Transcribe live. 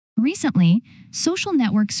Recently, social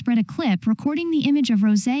networks spread a clip recording the image of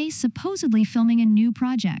Rosé supposedly filming a new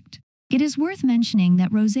project. It is worth mentioning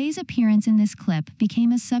that Rosé's appearance in this clip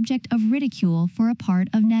became a subject of ridicule for a part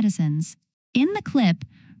of netizens. In the clip,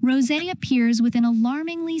 Rosé appears with an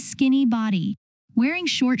alarmingly skinny body. Wearing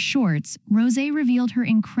short shorts, Rosé revealed her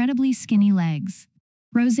incredibly skinny legs.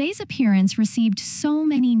 Rosé's appearance received so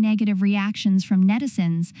many negative reactions from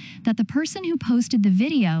netizens that the person who posted the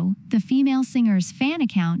video, the female singer's fan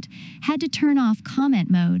account, had to turn off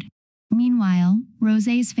comment mode. Meanwhile,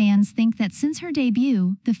 Rosé's fans think that since her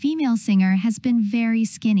debut, the female singer has been very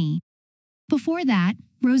skinny. Before that,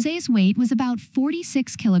 Rosé's weight was about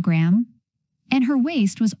 46 kilograms, and her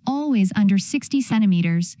waist was always under 60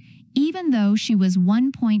 centimeters, even though she was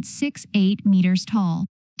 1.68 meters tall.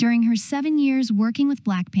 During her 7 years working with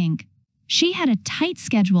Blackpink, she had a tight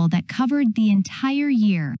schedule that covered the entire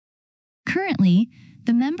year. Currently,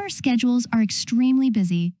 the member schedules are extremely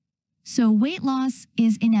busy, so weight loss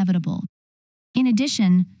is inevitable. In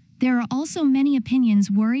addition, there are also many opinions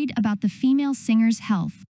worried about the female singer's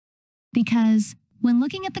health. Because, when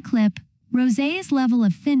looking at the clip, Rosé's level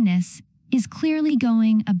of thinness is clearly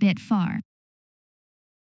going a bit far.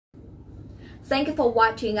 Thank you for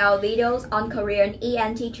watching our videos on Korean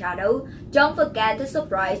ENT channel. Don't forget to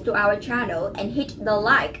subscribe to our channel and hit the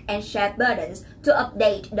like and share buttons to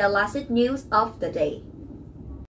update the latest news of the day.